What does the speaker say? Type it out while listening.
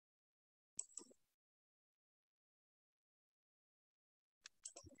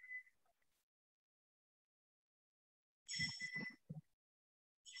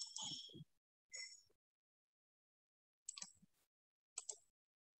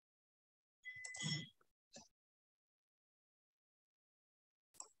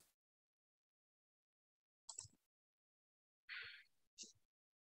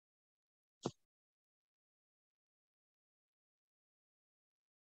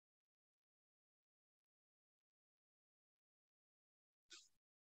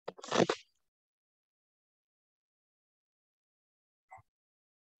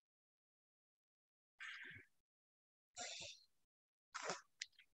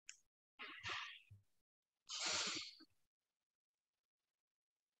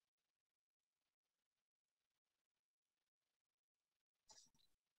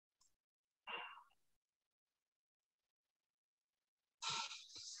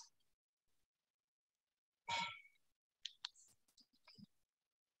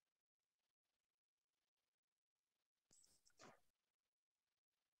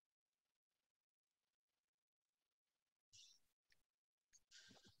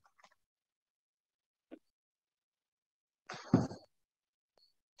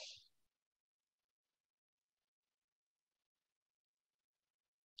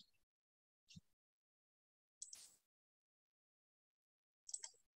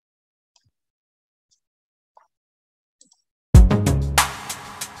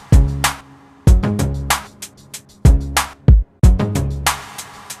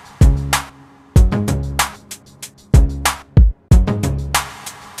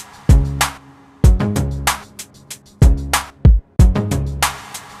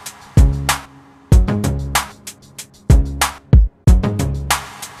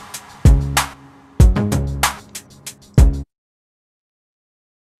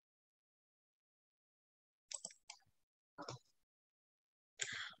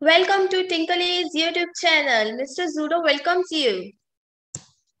Welcome to Tinkle's YouTube channel. Mr. Zudo welcomes you.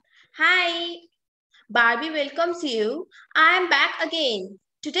 Hi, Barbie welcomes you. I am back again.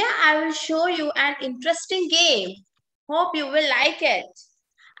 Today I will show you an interesting game. Hope you will like it.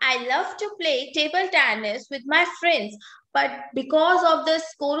 I love to play table tennis with my friends, but because of this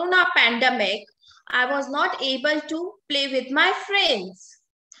corona pandemic, I was not able to play with my friends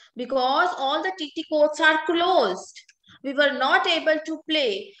because all the TT courts are closed. We were not able to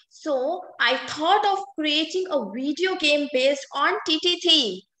play. So I thought of creating a video game based on TT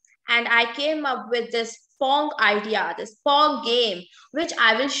theme. And I came up with this Pong idea, this Pong game, which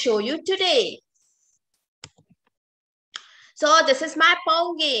I will show you today. So this is my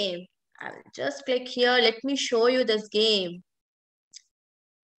Pong game. I will just click here. Let me show you this game.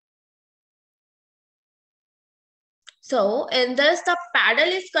 So in this, the paddle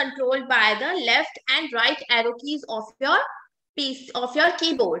is controlled by the left and right arrow keys of your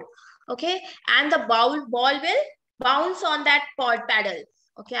keyboard. Okay, and the ball will bounce on that paddle.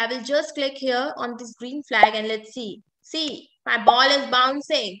 Okay, I will just click here on this green flag and let's see. See, my ball is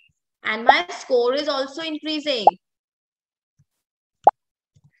bouncing and my score is also increasing.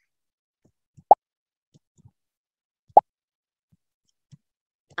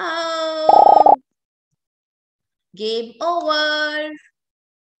 Oh, game over.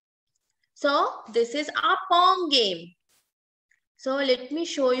 So this is our Pong game. So let me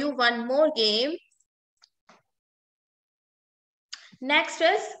show you one more game. Next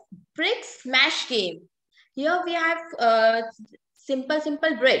is brick smash game. Here we have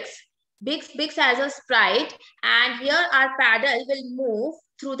simple bricks. Bricks as a sprite, and here our paddle will move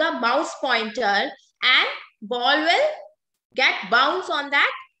through the mouse pointer and ball will get bounce on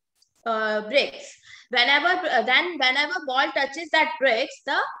that bricks. Whenever ball touches that bricks,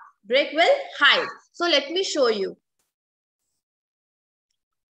 the brick will hide. So let me show you.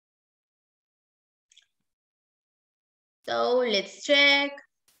 So let's check.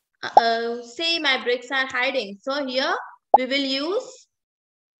 See, my bricks are hiding. So here we will use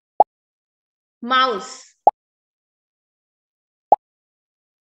mouse.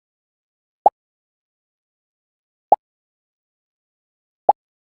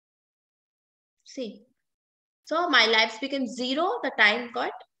 See. So my lives became 0. The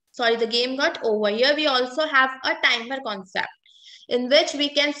game got over. Here we also have a timer concept in which we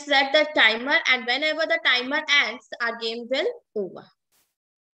can set the timer, and whenever the timer ends, our game will over.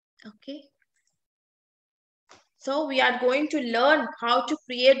 Okay. So we are going to learn how to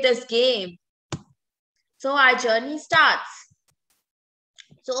create this game. So our journey starts.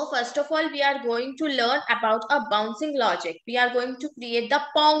 So first of all, we are going to learn about a bouncing logic. We are going to create the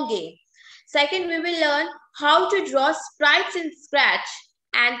Pong game. Second, we will learn how to draw sprites in Scratch.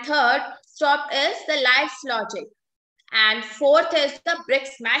 And third stop is the lives logic. And fourth is the brick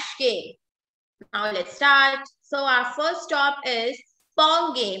smash game. Now let's start. So our first stop is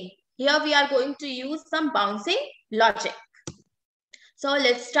Pong game. Here we are going to use some bouncing logic. So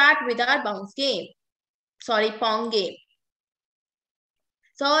let's start with our Pong game.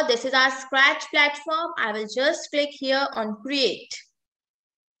 So this is our Scratch platform. I will just click here on create.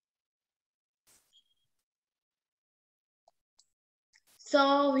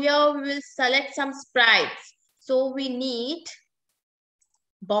 So here we will select some sprites. So we need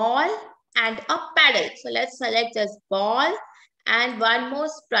ball and a paddle. So let's select this ball and one more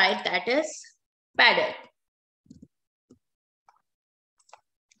sprite, that is paddle.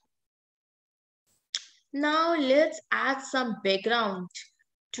 Now let's add some background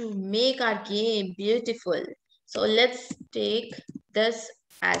to make our game beautiful. So let's take this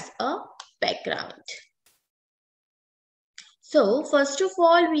as a background. So first of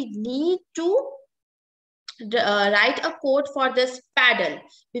all, we need to write a code for this paddle.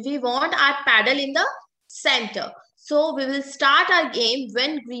 We want our paddle in the center. So we will start our game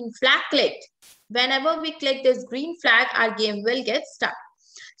when green flag clicked. Whenever we click this green flag, our game will get started.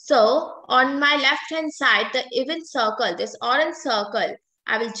 So on my left hand side, the event circle, this orange circle,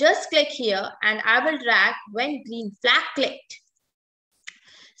 I will just click here and I will drag when green flag clicked.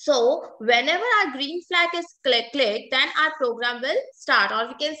 So whenever our green flag is clicked, then our program will start, or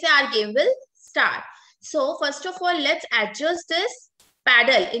we can say our game will start. So first of all, let's adjust this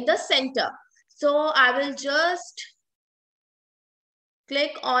paddle in the center. So I will just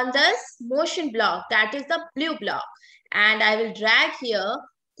click on this motion block, that is the blue block, and I will drag here,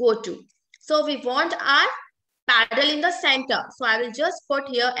 go to. So we want our paddle in the center. So I will just put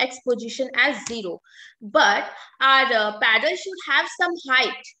here X position as 0. But our paddle should have some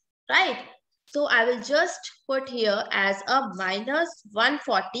height, right? So I will just put here as a minus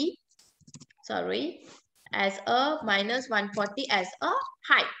 140. Sorry, as a minus 140 as a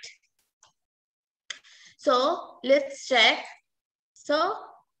height. So let's check. So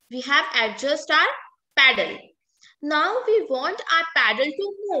we have adjusted our paddle. Now we want our paddle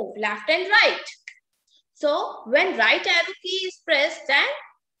to move left and right. So when right arrow key is pressed, then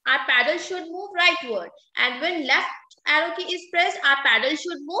our paddle should move rightward. And when left arrow key is pressed, our paddle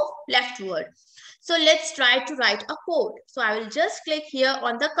should move leftward. So let's try to write a code. So I will just click here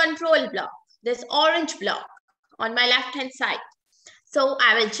on the control block, this orange block on my left hand side. So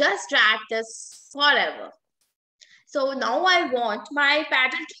I will just drag this forever. So now I want my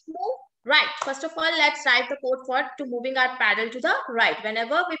paddle to move right. First of all, let's write the code to moving our paddle to the right.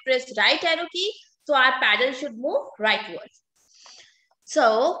 Whenever we press right arrow key, so our paddle should move rightwards.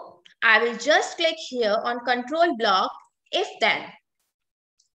 So I will just click here on control block, if then.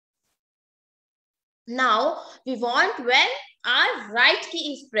 Now we want when our right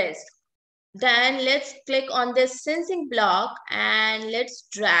key is pressed. Then let's click on this sensing block and let's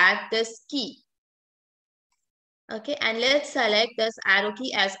drag this key. Okay, and let's select this arrow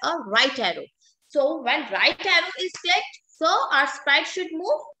key as a right arrow. So when right arrow is clicked, so our sprite should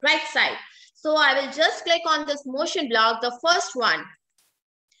move right side. So I will just click on this motion block, the first one,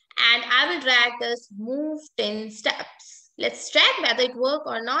 and I will drag this move 10 steps. Let's check whether it works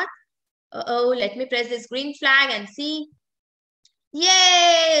or not. Let me press this green flag and see.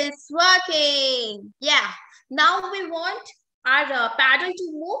 Yay, it's working. Yeah, now we want our paddle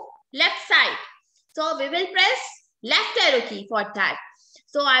to move left side. So we will press left arrow key for that.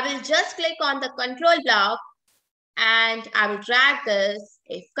 So I will just click on the control block and I will drag this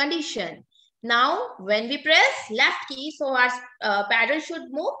if condition. Now when we press left key, so our paddle should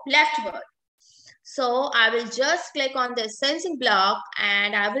move leftward. So I will just click on the sensing block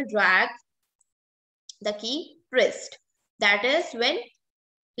and I will drag the key pressed. That is when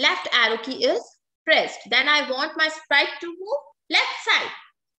left arrow key is pressed. Then I want my sprite to move left side.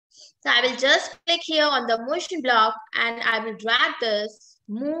 So I will just click here on the motion block and I will drag this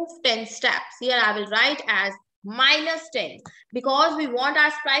move 10 steps. Here I will write as minus 10 because we want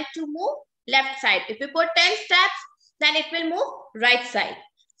our sprite to move left side. If we put 10 steps, then it will move right side.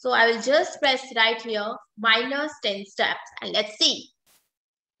 So I will just press right here, minus 10 steps, and let's see.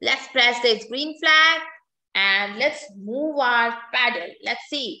 Let's press this green flag and let's move our paddle. Let's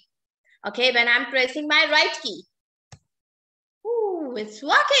see. Okay, when I'm pressing my right key. Ooh, it's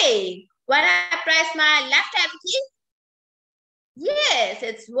working. When I press my left arrow key, yes,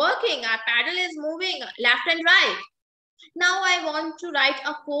 it's working. Our paddle is moving left and right. Now I want to write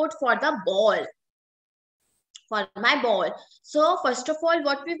a code for the ball. For my ball. So first of all,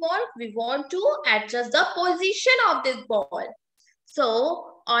 what we want to adjust the position of this ball.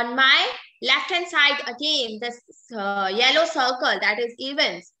 So on my left hand side again, this yellow circle, that is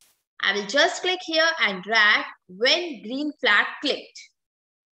events. I will just click here and drag when green flag clicked.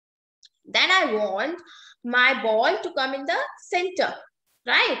 Then I want my ball to come in the center,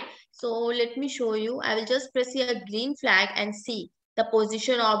 right? So let me show you. I will just press here green flag and see the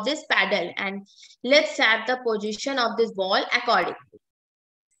position of this paddle, and let's set the position of this ball accordingly.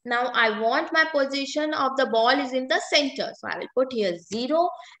 Now I want my position of the ball is in the center. So I will put here 0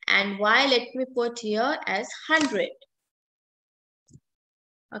 and Y let me put here as 100.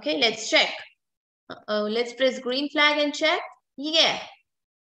 Okay, let's check. Let's press green flag and check. Yeah,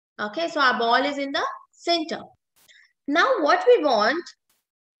 Okay, so our ball is in the center. Now what we want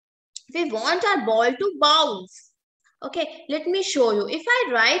our ball to bounce. Okay, let me show you. If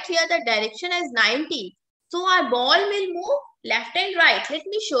I write here the direction as 90, so our ball will move left and right. Let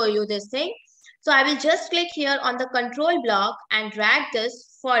me show you this thing. So I will just click here on the control block and drag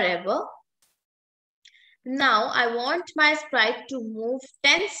this forever. Now I want my sprite to move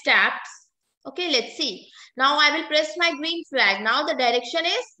 10 steps. Okay, let's see. Now I will press my green flag. Now the direction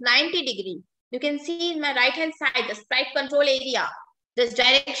is 90 degree. You can see in my right hand side, the sprite control area. This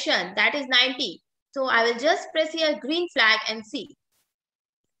direction, that is 90. So I will just press here green flag and see.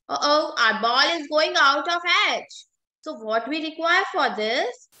 Uh-oh, our ball is going out of edge. So what we require for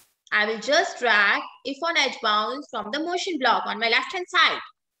this, I will just drag if on edge bounce from the motion block on my left hand side.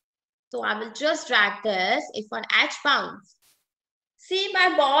 So I will just drag this if on edge bounce. See,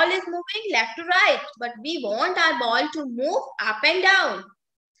 my ball is moving left to right, but we want our ball to move up and down.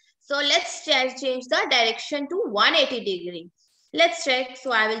 So let's change the direction to 180 degree. Let's check.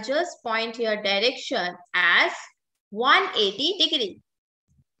 So I will just point here direction as 180 degree.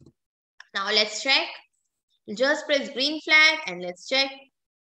 Now let's check. Just press green flag and let's check.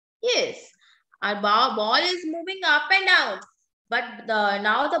 Yes, our ball is moving up and down, but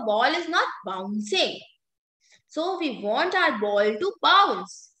now the ball is not bouncing. So we want our ball to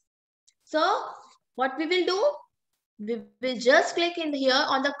bounce. So what we will do? We will just click in here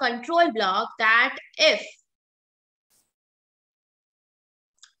on the control block that if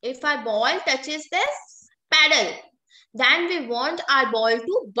our ball touches this paddle, then we want our ball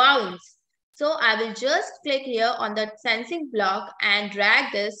to bounce. So I will just click here on the sensing block and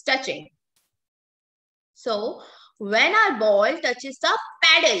drag this touching. So when our ball touches the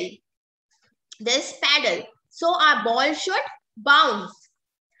paddle, this paddle, so our ball should bounce.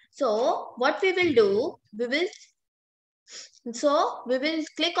 So what we will do, we will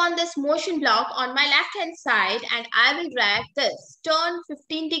click on this motion block on my left hand side and I will drag this, turn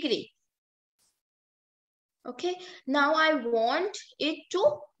 15 degree. Okay, now I want it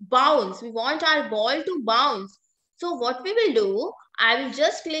to bounce. We want our ball to bounce. So what we will do, I will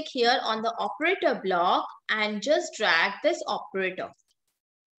just click here on the operator block and just drag this operator.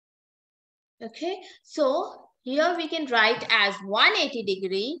 Okay, so here we can write as 180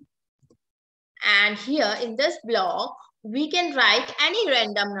 degree. And here in this block, we can write any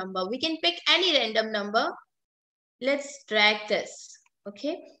random number. We can pick any random number. Let's drag this.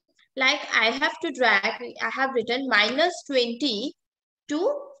 Okay, like I have written -20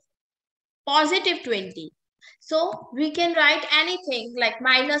 to +20. So we can write anything like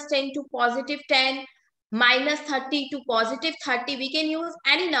 -10 to +10, -30 to +30. We can use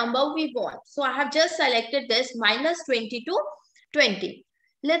any number we want. So I have just selected this -20 to 20.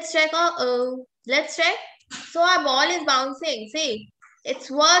 Let's check. Let's check. So our ball is bouncing. See, it's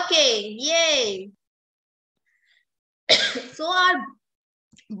working. Yay. So our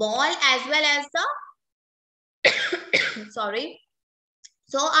ball as well as the sorry.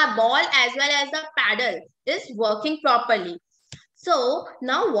 So our ball as well as the paddle is working properly. So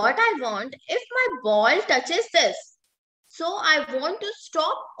now what I want, if my ball touches this, so I want to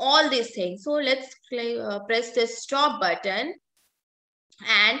stop all these things. So let's press this stop button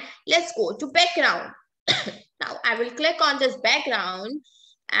and let's go to background. Now I will click on this background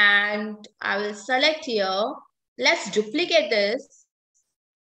and I will select here. Let's duplicate this.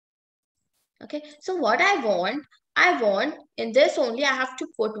 Okay, so what I want in this only I have to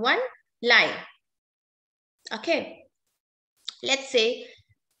put one line. Okay, let's say,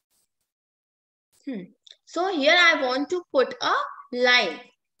 so here I want to put a line.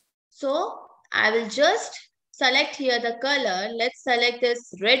 So I will just select here the color. Let's select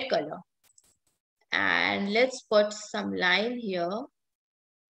this red color. And let's put some line here.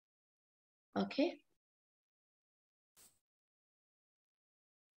 Okay.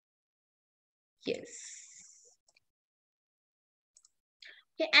 Yes.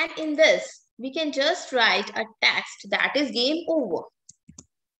 Okay, and in this, we can just write a text that is game over.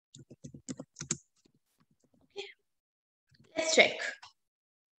 Okay. Let's check.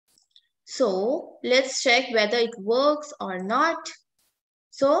 So let's check whether it works or not.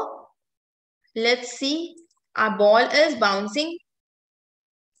 So let's see. Our ball is bouncing.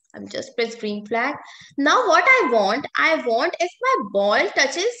 I'm just press green flag. Now what I want if my ball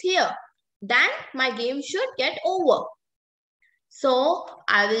touches here, then my game should get over. So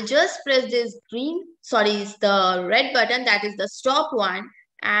I will just press this the red button, that is the stop one,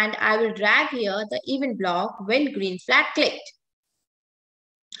 and I will drag here the even block when green flag clicked.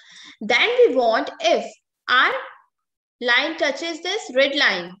 Then we want if our line touches this red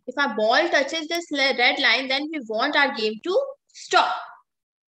line. If our ball touches this red line, then we want our game to stop.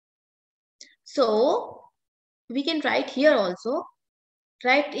 So we can write here also.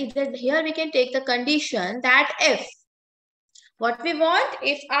 Right here we can take the condition that if what we want,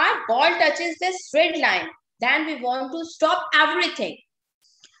 if our ball touches this red line, then we want to stop everything.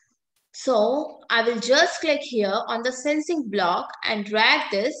 So I will just click here on the sensing block and drag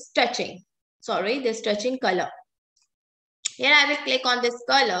this touching color. Here I will click on this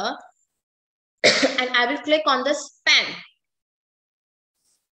color and I will click on the span.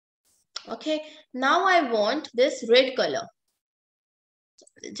 Okay, now I want this red color.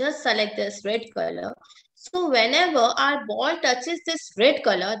 Just select this red color. So whenever our ball touches this red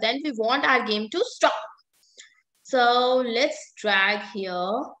color, then we want our game to stop. So let's drag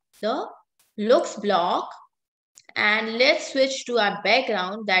here the looks block and let's switch to our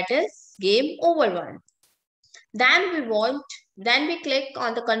background, that is game over one. Then we click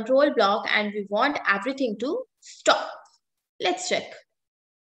on the control block and we want everything to stop. Let's check.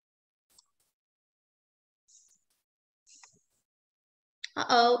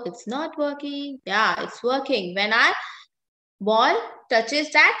 Uh-oh, it's not working. Yeah, it's working. When our ball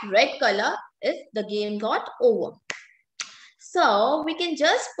touches that red color, the game got over. So we can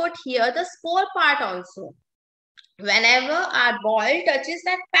just put here the score part also. Whenever our ball touches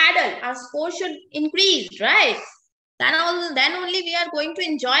that paddle, our score should increase, right? Then only we are going to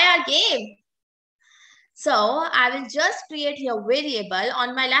enjoy our game. So I will just create here variable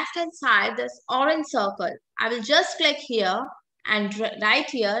on my left hand side, this orange circle. I will just click here and write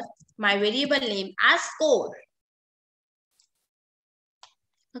here my variable name as score.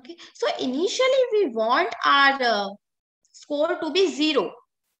 Okay, so initially we want our score to be 0.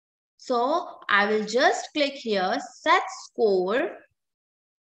 So I will just click here, set score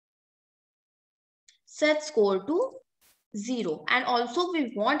to 0. And also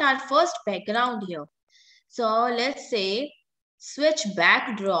we want our first background here. So let's say switch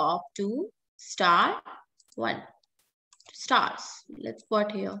backdrop to *1. Stars. Let's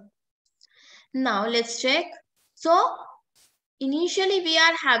put here. Now let's check. So initially we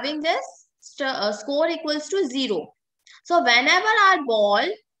are having this score equals to 0. So whenever our ball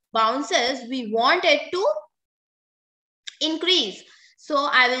bounces, we want it to increase. So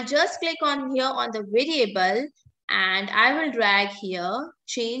I will just click on here on the variable and I will drag here,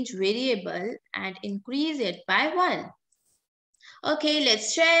 change variable and increase it by 1. Okay,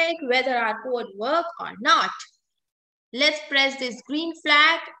 let's check whether our code works or not. Let's press this green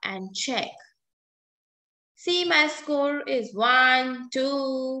flag and check. See, my score is 1,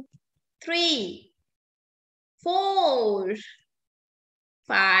 2, 3, 4,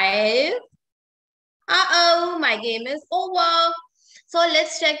 5. Uh-oh, my game is over. So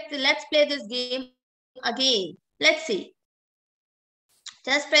let's play this game again. Let's see.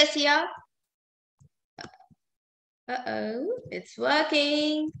 Just press here. Uh-oh, it's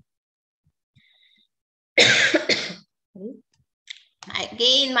working.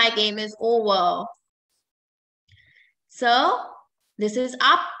 Again, my game is over. So this is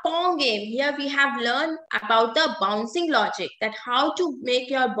our Pong game. Here we have learned about the bouncing logic, that how to make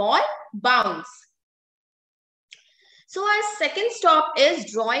your ball bounce. So our second stop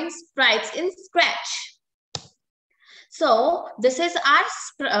is drawing sprites in Scratch. So this is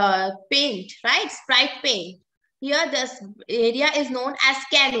our paint, right? Sprite paint. Here this area is known as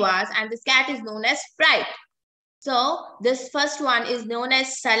canvas and this cat is known as sprite. So this first one is known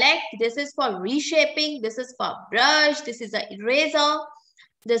as select. This is for reshaping. This is for brush. This is an eraser.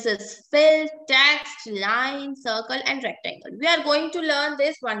 This is fill, text, line, circle, and rectangle. We are going to learn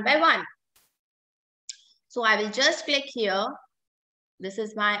this one by one. So I will just click here. This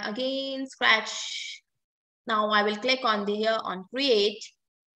is my again Scratch. Now I will click on here on create.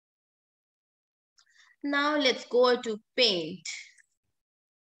 Now let's go to paint.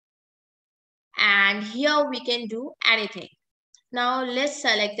 And here we can do anything. Now let's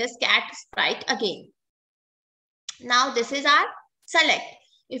select this cat sprite again. Now this is our select.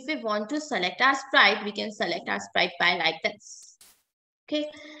 If we want to select our sprite, we can select our sprite by like this. Okay.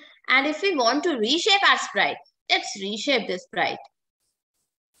 And if we want to reshape our sprite, let's reshape this sprite.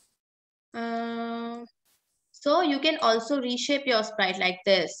 So you can also reshape your sprite like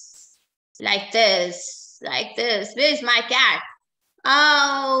this, like this, like this. Where's my cat?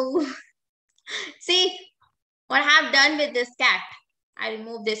 Oh, see what I have done with this cat. I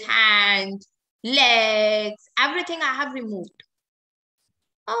removed this hand, legs, everything I have removed.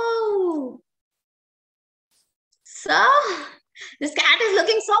 Oh, so this cat is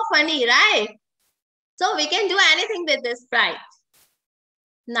looking so funny, right? So we can do anything with this sprite.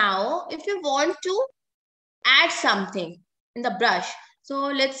 Now, if you want to add something in the brush, so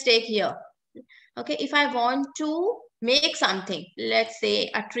let's take here. Okay, if I want to make something, let's say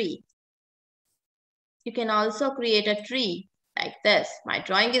a tree. You can also create a tree like this. My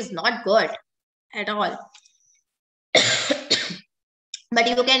drawing is not good at all. But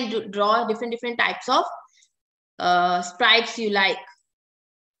you can draw different types of sprites you like.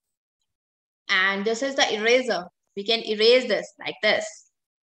 And this is the eraser. We can erase this like this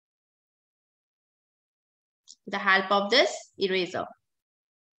with the help of this eraser.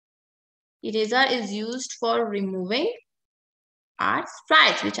 Eraser is used for removing our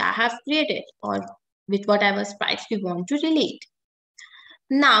sprites which I have created, or with whatever sprites we want to delete.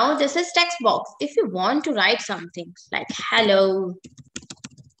 Now this is text box. If you want to write something like hello,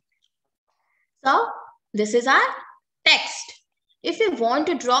 so this is our text. If you want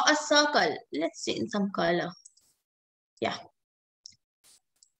to draw a circle, let's see in some color. Yeah.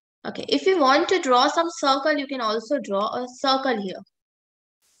 Okay, if you want to draw some circle, you can also draw a circle here.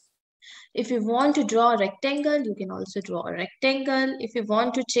 If you want to draw a rectangle, you can also draw a rectangle. If you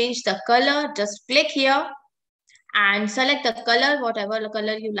want to change the color, just click here and select the color, whatever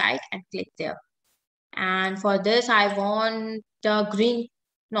color you like, and click there. And for this, I want green.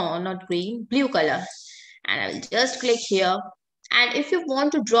 No, not green, blue color. And I will just click here. And if you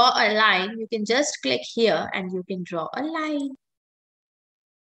want to draw a line, you can just click here and you can draw a line.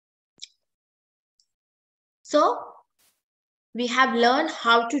 So we have learned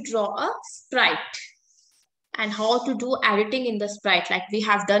how to draw a sprite and how to do editing in the sprite like we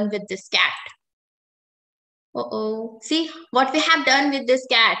have done with this cat. See what we have done with this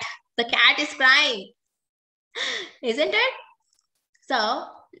cat. The cat is crying, isn't it? So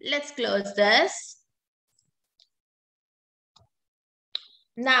let's close this.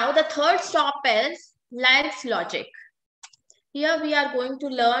 Now the third stop is lives logic. Here we are going to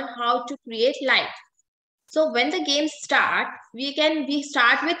learn how to create life. So when the game starts, we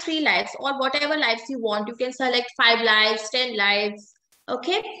start with 3 lives or whatever lives you want. You can select 5 lives, 10 lives,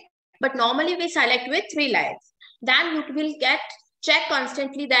 okay? But normally we select with 3 lives. Then you will check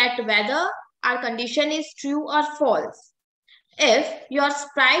constantly that whether our condition is true or false. If your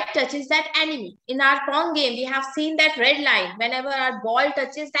sprite touches that enemy, in our Pong game, we have seen that red line. Whenever our ball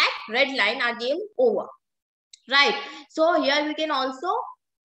touches that red line, our game over, right? So here we can also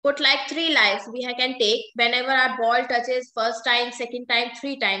put like 3 lives we can take whenever our ball touches first time, second time,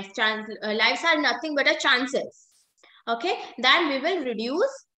 3 times. Lives are nothing but a chances. Okay, then we will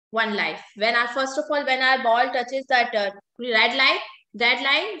reduce 1 life. First of all, when our ball touches that red line, then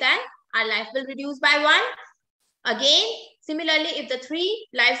our life will reduce by 1. Again, similarly, if the 3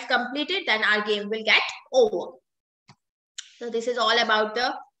 lives completed, then our game will get over. So this is all about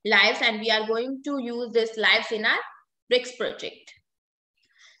the lives, and we are going to use this lives in our bricks project.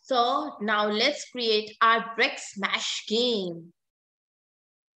 So now let's create our brick smash game.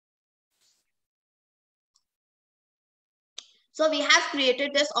 So we have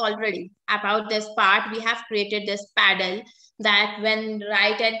created this already. About this part, we have created this paddle that when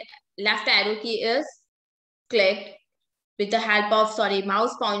right and left arrow key is clicked with the help of,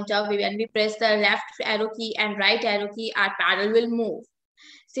 mouse pointer, when we press the left arrow key and right arrow key, our paddle will move.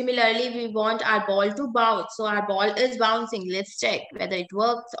 Similarly, we want our ball to bounce. So our ball is bouncing. Let's check whether it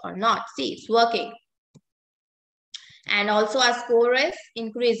works or not. See, it's working. And also our score is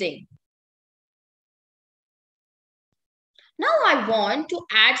increasing. Now I want to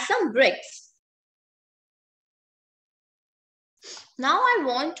add some bricks. Now I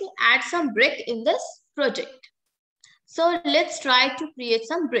want to add some brick in this project. So let's try to create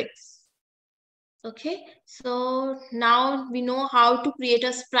some bricks. Okay, so now we know how to create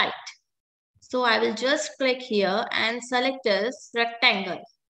a sprite. So I will just click here and select this rectangle.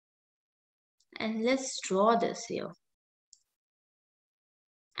 And let's draw this here.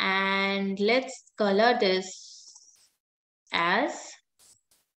 And let's color this as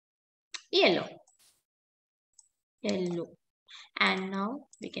yellow. And now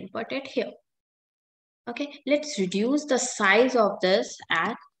we can put it here. Okay, let's reduce the size of this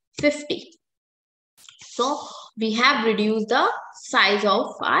at 50. So we have reduced the size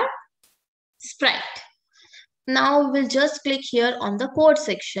of our sprite. Now we'll just click here on the code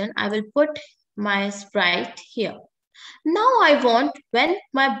section. I will put my sprite here. Now I want when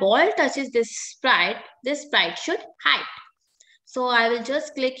my ball touches this sprite should hide. So I will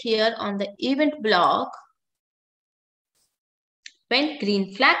just click here on the event block. When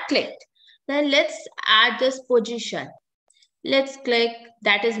green flag clicked, then let's add this position. Let's click,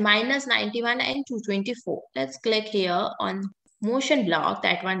 that is -91 and 224. Let's click here on motion block,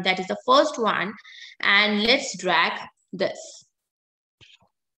 that is the first one, and let's drag this.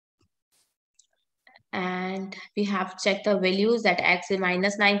 And we have checked the values that x is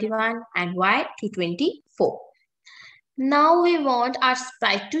 -91 and y 224. Now we want our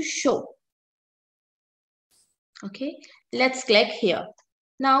sprite to show. Okay, let's click here.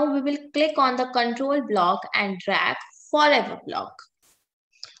 Now we will click on the control block and drag forever block.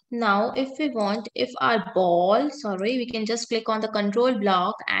 Now if we want, if our ball, we can just click on the control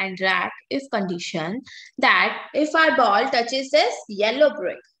block and drag if condition that if our ball touches this yellow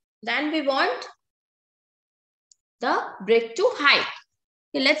brick, then we want the brick to hide.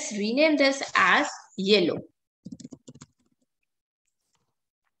 Okay, let's rename this as yellow.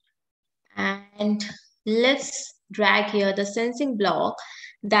 And let's drag here the sensing block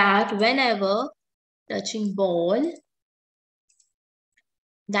that whenever touching ball,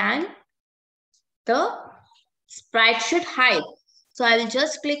 then the sprite should hide. So I will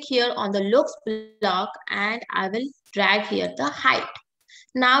just click here on the looks block and I will drag here the hide.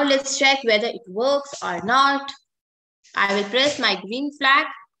 Now let's check whether it works or not. I will press my green flag.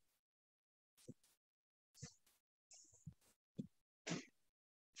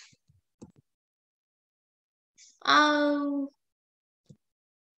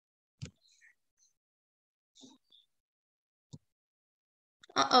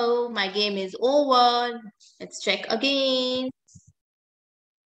 Uh-oh, my game is over. Let's check again.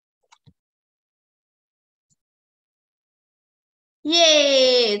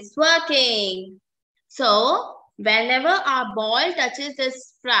 Yay, it's working. So, whenever our ball touches the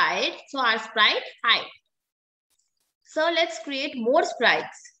sprite, so our sprite hides. So, let's create more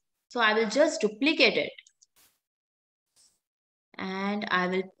sprites. So, I will just duplicate it. And I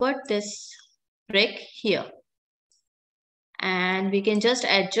will put this brick here. And we can just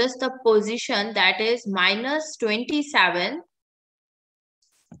adjust the position, that is -27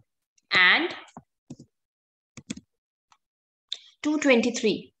 and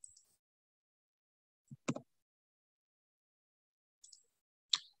 223.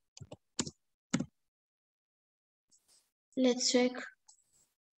 Let's check.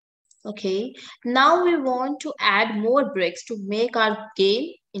 Okay, now we want to add more bricks to make our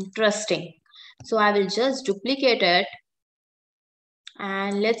game interesting. So I will just duplicate it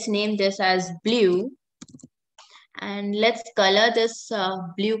and let's name this as blue. And let's color this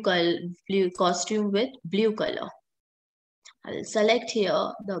blue costume with blue color. I will select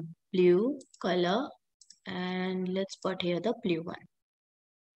here the blue color and let's put here the blue one.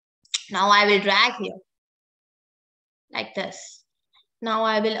 Now I will drag here like this. Now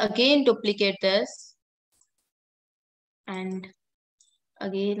I will again duplicate this and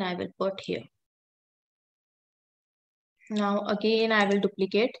again I will put here. Now again I will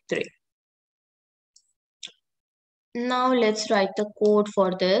duplicate 3. Now let's write the code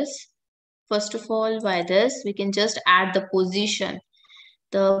for this. First of all, by this we can just add the position.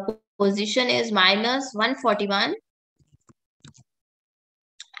 The position is -141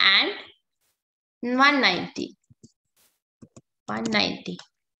 and 190.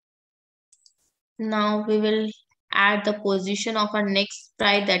 Now we will add the position of our next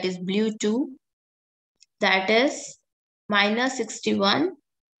sprite, that is blue 2. That is -61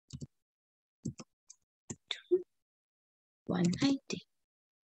 to 190.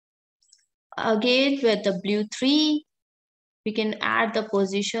 Again with the blue 3, we can add the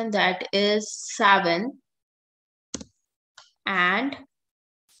position that is 7 and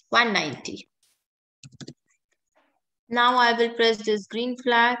 190. Now I will press this green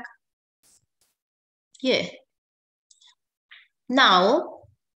flag. Yeah. Now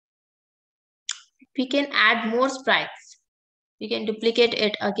we can add more sprites. We can duplicate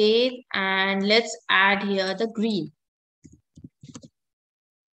it again and let's add here the green.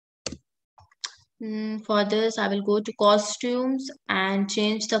 For this, I will go to costumes and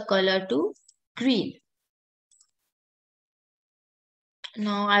change the color to green.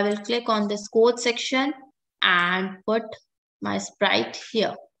 Now I will click on this code section and put my sprite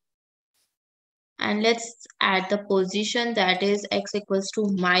here. And let's add the position, that is x equals to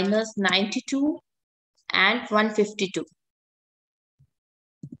 -92 and 152.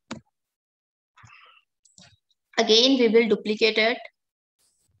 Again, we will duplicate it.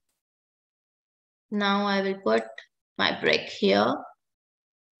 Now I will put my brick here.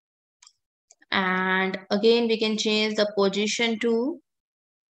 And again, we can change the position to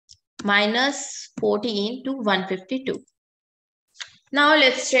 -14 to 152. Now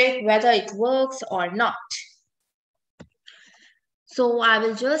let's check whether it works or not. So I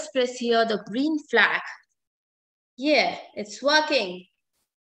will just press here the green flag. Yeah, it's working.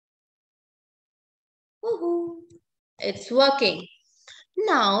 Woohoo! It's working.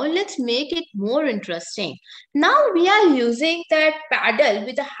 Now let's make it more interesting. Now we are using that paddle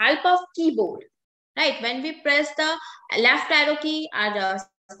with the help of keyboard. Right? When we press the left arrow key, our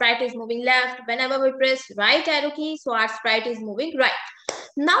sprite is moving left. Whenever we press right arrow key, so our sprite is moving right.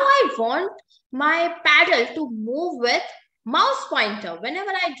 Now I want my paddle to move with mouse pointer.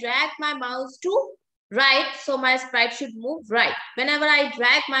 Whenever I drag my mouse to right, so my sprite should move right. Whenever I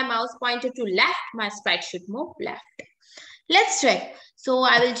drag my mouse pointer to left, my sprite should move left. Let's check. So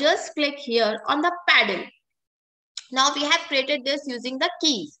I will just click here on the paddle. Now we have created this using the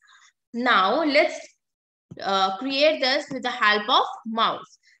keys. Now let's create this with the help of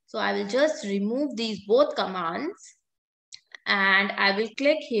mouse. So I will just remove these both commands and I will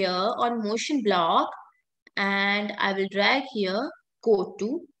click here on motion block and I will drag here go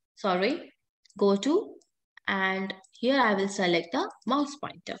to, and here I will select the mouse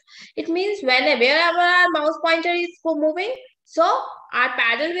pointer. It means wherever our mouse pointer is moving, so our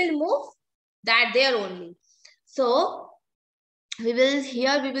paddle will move that there only. So we will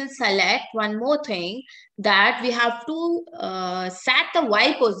select one more thing, that we have to set the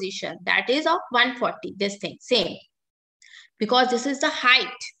Y position, that is of 140, this thing, same, because this is the height.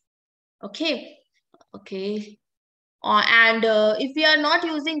 Okay. And if we are not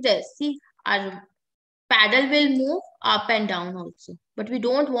using this, see, our paddle will move up and down also, but we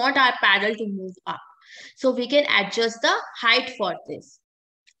don't want our paddle to move up. So we can adjust the height for this.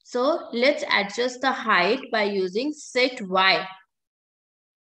 So let's adjust the height by using set Y.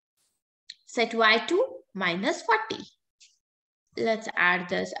 Set Y to -40. Let's add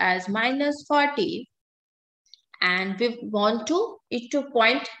this as -40. And we want it to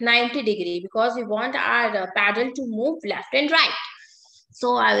point 90 degree because we want our paddle to move left and right.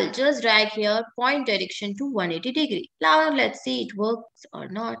 So I will just drag here point direction to 180 degree. Now let's see it works or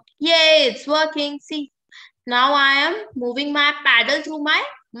not. Yay, it's working. See, now I am moving my paddle through my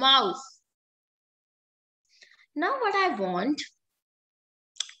mouse. Now what I want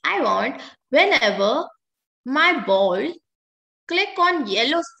whenever my ball click on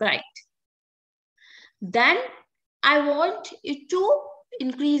yellow sprite, then I want it to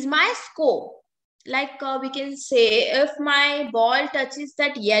increase my score. Like we can say, if my ball touches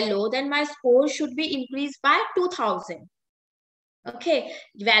that yellow, then my score should be increased by 2000. Okay,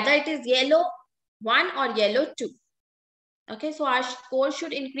 whether it is yellow 1 or yellow 2. Okay, so our score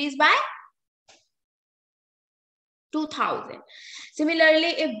should increase by 2000.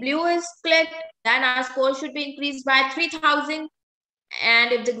 Similarly, if blue is clicked, then our score should be increased by 3000.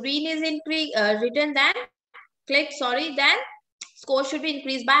 And if the green is written, then then score should be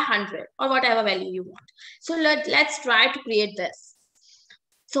increased by 100 or whatever value you want. So let's try to create this.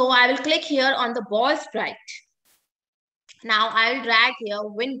 So I will click here on the ball sprite. Now I will drag here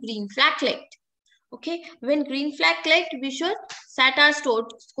when green flag clicked. Okay, when green flag clicked, we should set our score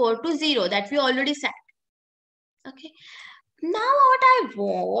to 0 that we already set. Okay, now what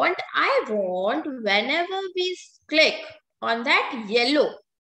I want whenever we click on that yellow,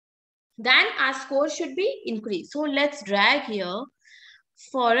 then our score should be increased. So let's drag here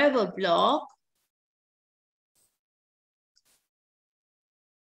forever block.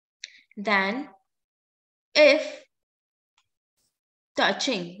 Then if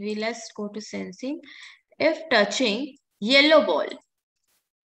touching, let's go to sensing. If touching yellow ball,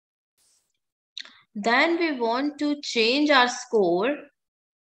 then we want to change our score.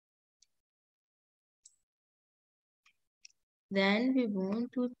 Then we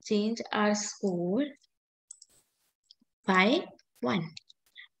want to change our score by 1.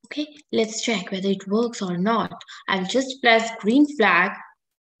 Okay, let's check whether it works or not. I'll just press green flag.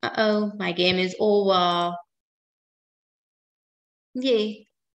 Uh-oh, my game is over. Yay.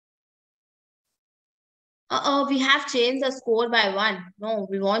 Uh-oh, we have changed the score by 1. No,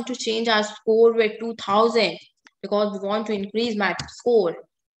 we want to change our score with 2000 because we want to increase my score.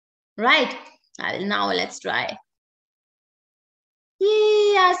 Right? Now let's try.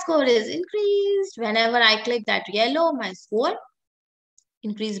 Yay, our score is increased. Whenever I click that yellow, my score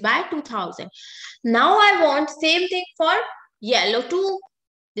increased by 2000. Now I want same thing for yellow 2.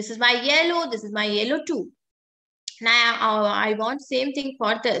 This is my yellow. This is my yellow 2. Now I want same thing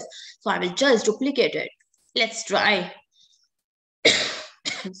for this. So I will just duplicate it. Let's try.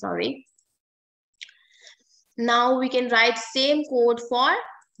 Sorry. Now we can write same code for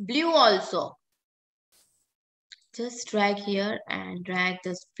blue also. Just drag here and drag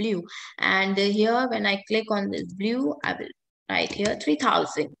this blue. And here when I click on this blue, I will write here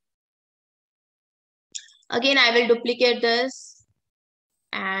 3000. Again, I will duplicate this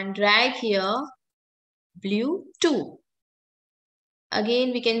and drag here blue 2.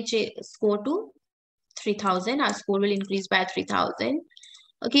 Again, we can score to 3000. Our score will increase by 3000.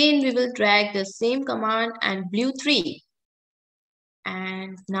 Again, we will drag the same command and blue 3.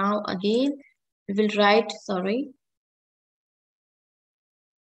 And now again, we will write,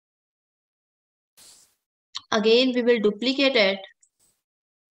 Again, we will duplicate it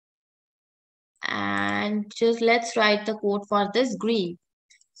And just let's write the code for this green.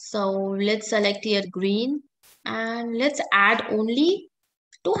 So let's select here green and let's add only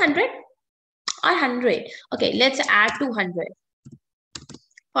 200 or 100. Okay, let's add 200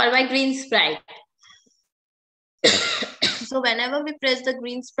 for my green sprite. So whenever we press the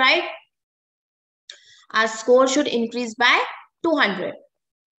green sprite, our score should increase by 200.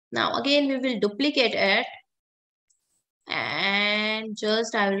 Now again, we will duplicate it and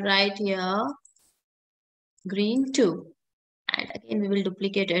just I will write here green 2. And again, we will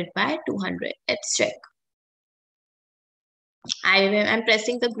duplicate it by 200. Let's check. I am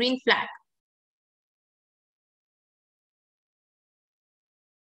pressing the green flag.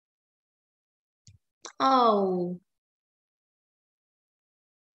 Oh.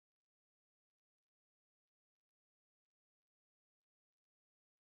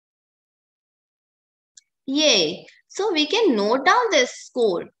 Yay. So we can note down this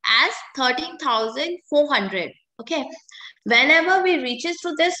score as 13,400. Okay. Whenever we reaches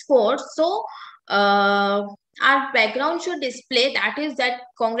to this score, so our background should display that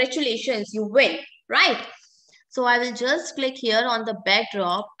congratulations, you win, right? So I will just click here on the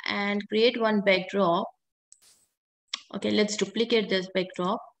backdrop and create one backdrop. Okay, let's duplicate this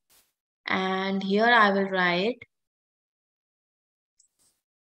backdrop. And here I will write.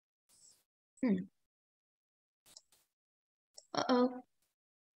 Uh-oh.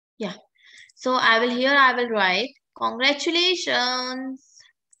 Yeah. So I will write, congratulations,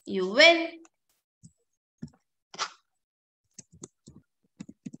 you win.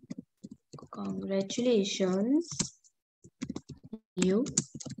 Congratulations, you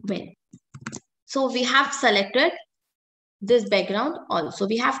win. So we have selected this background also.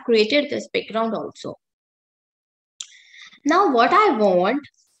 We have created this background also. Now what I want,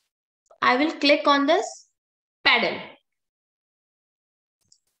 I will click on this paddle.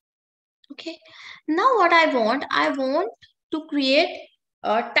 Okay. Now what I want to create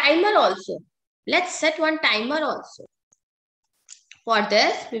a timer also. Let's set one timer also. For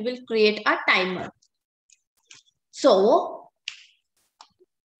this, we will create a timer. So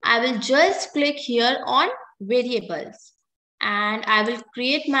I will just click here on variables and I will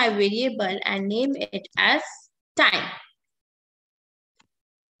create my variable and name it as time.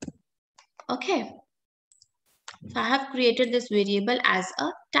 Okay. So I have created this variable as a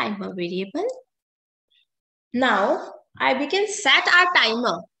timer variable. Now we can set our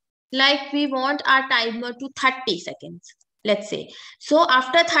timer. Like we want our timer to 30 seconds. Let's say. So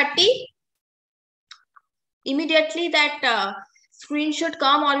after 30, immediately that screen should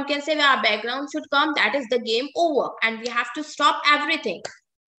come, or you can say our background should come. That is the game over and we have to stop everything.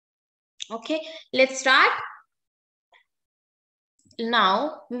 Okay, let's start.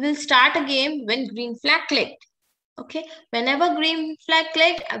 Now we will start a game when green flag clicked. Okay, whenever green flag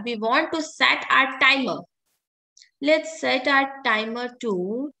clicked, we want to set our timer. Let's set our timer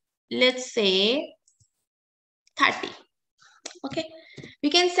to, let's say 30. Okay, we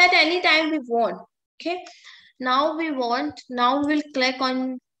can set any time we want. Okay, now we will click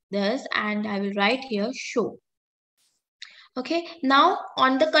on this and I will write here show. Okay, now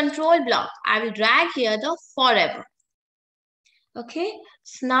on the control block, I will drag here the forever. Okay,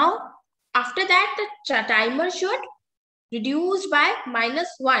 so now after that, the timer should reduce by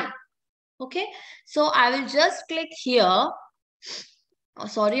 -1. Okay, so I will just click here,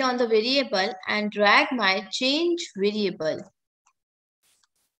 on the variable and drag my change variable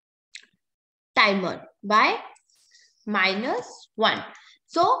timer by -1.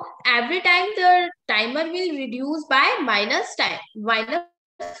 So every time the timer will reduce by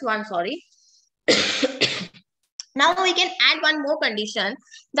 -1, sorry. Now we can add one more condition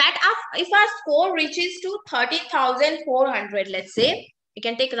that if our score reaches to 13,400, let's say, we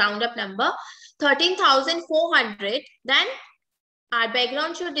can take round up number 13,400, then our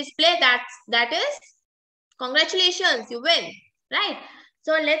background should display that is congratulations, you win, right?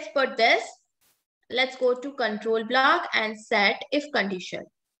 So let's put this. Let's go to control block and set if condition.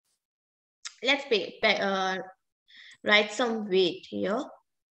 Let's write some weight here.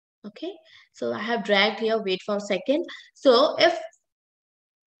 Okay, so I have dragged here, wait for a second. So if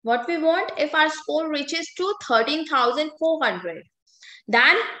what we want, if our score reaches to 13,400,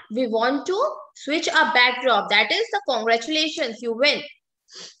 then we want to switch a backdrop. That is the congratulations, you win.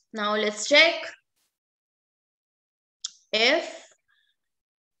 Now let's check. If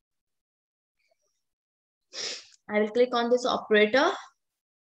I will click on this operator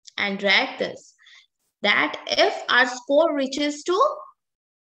and drag this, that if our score reaches to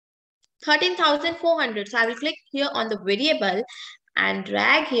 13,400, so I will click here on the variable and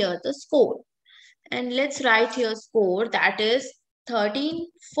drag here the score. And let's write here score, that is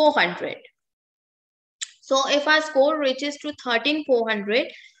 13,400. So if our score reaches to 13,400,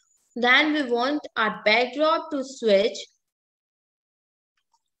 then we want our backdrop to switch.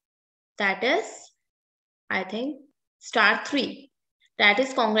 That is, I think, star 3. That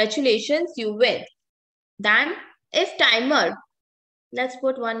is, congratulations, you win. Then if timer, let's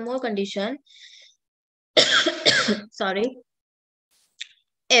put one more condition. Sorry.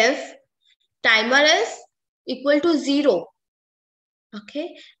 If timer is equal to 0,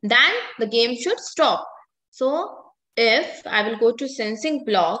 okay, then the game should stop. So if I will go to sensing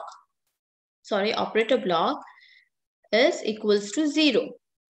block, sorry, operator block is equals to 0.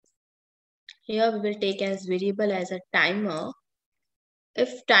 Here we will take as variable as a timer.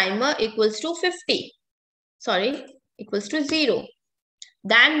 If timer equals to 50, sorry, equals to 0,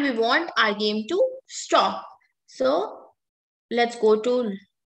 then we want our game to stop. So let's go to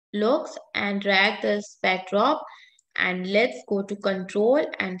looks and drag this backdrop, and let's go to control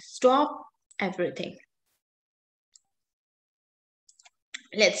and stop everything.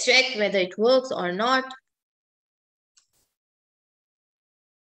 Let's check whether it works or not.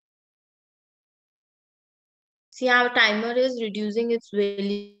 See, our timer is reducing its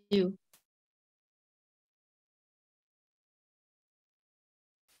value.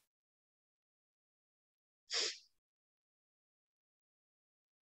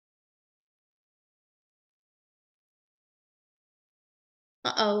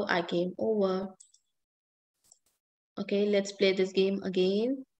 Uh-oh, I came over. Okay, let's play this game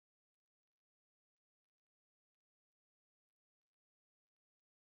again.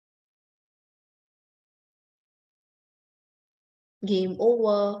 Game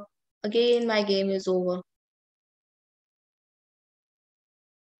over. Again, my game is over.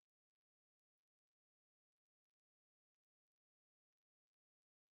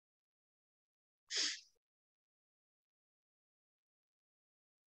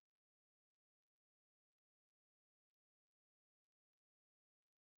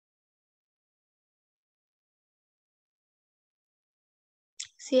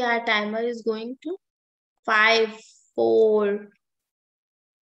 See, our timer is going to 5, 4,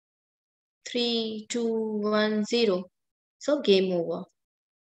 3, 2, 1, 0. So game over.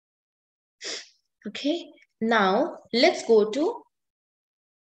 Okay, now let's go to,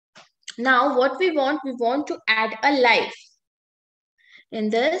 now what we want to add a life. In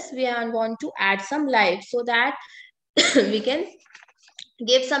this, we want to add some life so that we can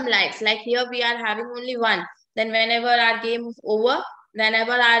give some lives. Like here we are having only 1. Then whenever our game is over,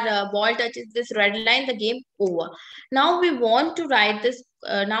 whenever our ball touches this red line, the game over. Now we want to write this,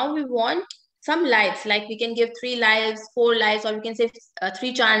 now we want some lives, like we can give 3 lives, 4 lives, or we can say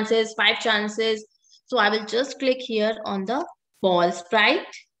 3 chances, 5 chances. So I will just click here on the ball sprite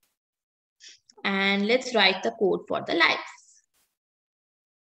and let's write the code for the lives.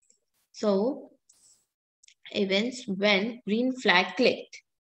 So events when green flag clicked.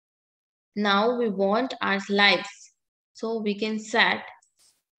 Now we want our lives. So we can set,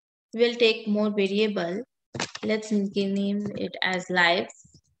 we'll take more variable. Let's name it as lives.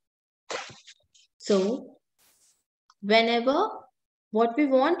 So whenever, what we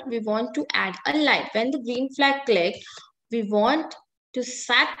want to add a life. When the green flag clicked, we want to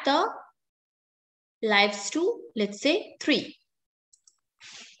set the lives to, let's say, 3.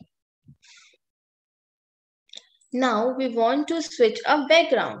 Now we want to switch a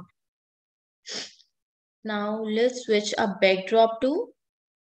background. Now let's switch a backdrop to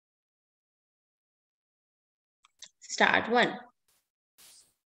start 1.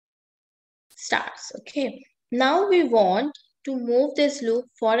 Stars. Okay. Now we want to move this loop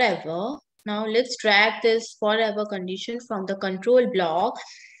forever. Now let's drag this forever condition from the control block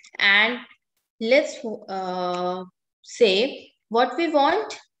and let's say what we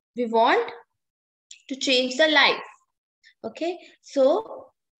want. We want to change the life. Okay. So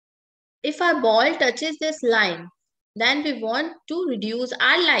if our ball touches this line, then we want to reduce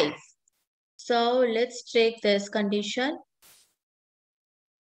our life. So let's take this condition.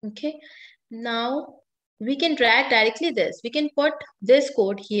 Okay. Now we can drag directly this. We can put this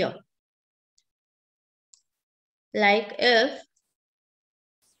code here. Like if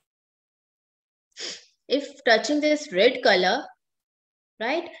touching this red color,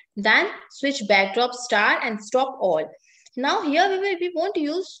 right, then switch backdrop star and stop all. Now here we want to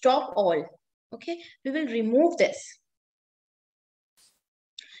use stop all. Okay, we will remove this.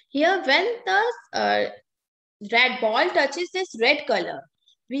 Here when the red ball touches this red color,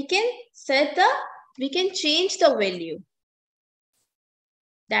 we can change the value.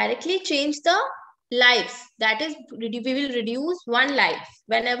 Directly change the lives. That is, we will reduce 1 life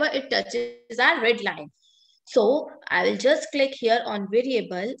whenever it touches our red line. So I will just click here on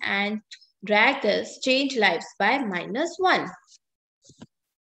variable and drag this, change lives by -1.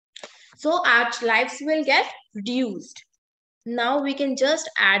 So our lives will get reduced. Now we can just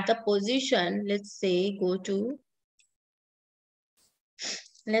add the position. Let's say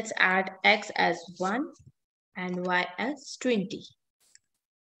let's add x as 1 and y as 20.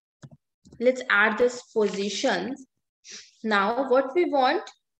 Let's add this position. Now what we want,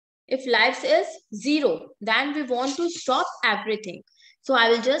 if lives is 0, then we want to stop everything. So I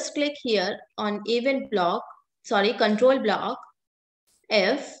will just click here on control block,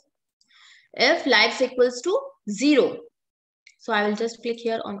 if lives equals to 0. So I will just click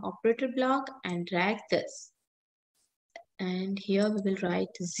here on operator block and drag this. And here we will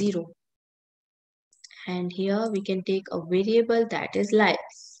write 0. And here we can take a variable that is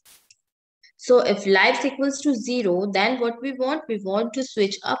lives. So if lives equals to 0, then what we want to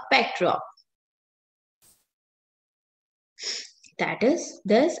switch a backdrop. That is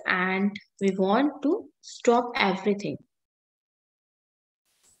this, and we want to stop everything.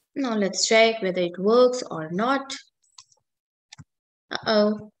 Now let's check whether it works or not.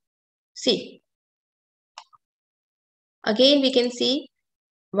 See. Again, we can see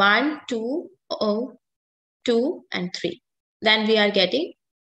 1, 2, 2 and 3. Then we are getting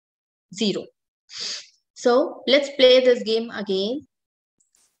 0. So let's play this game again.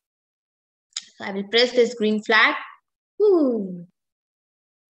 I will press this green flag. Woo.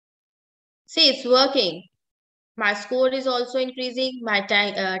 See, it's working. My score is also increasing. My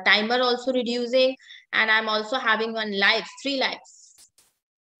timer also reducing. And I'm also having 3 lives.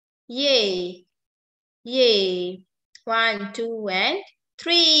 Yay. Yay. 1, 2, and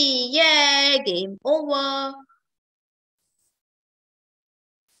 3. Yay. Game over.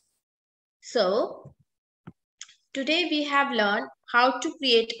 So, today we have learned how to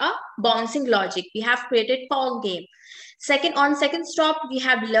create a bouncing logic. We have created Pong game. On second stop, we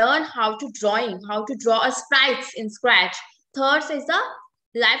have learned how to draw a sprites in Scratch. Third is the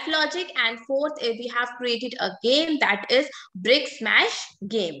life logic, and fourth we have created a game that is brick smash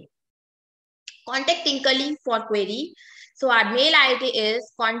game. Contact Tinkerly for query. So our mail ID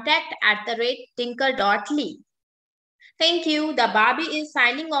is contact@tinker.ly. Thank you. The Barbie is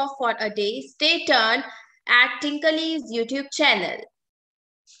signing off for a day. Stay tuned at Tinkerly's YouTube channel.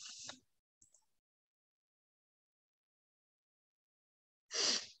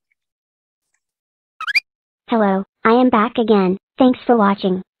 Hello, I am back again. Thanks for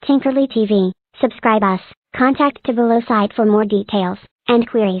watching Tinkerly TV. Subscribe us. Contact to below site for more details and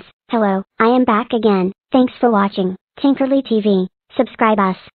queries. Hello, I am back again. Thanks for watching Tinkerly TV. Subscribe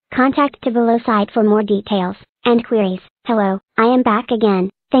us. Contact to below site for more details and queries. Hello, I am back again.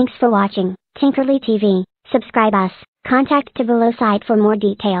 Thanks for watching Tinkerly TV. Subscribe us. Contact to below site for more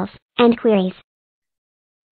details and queries.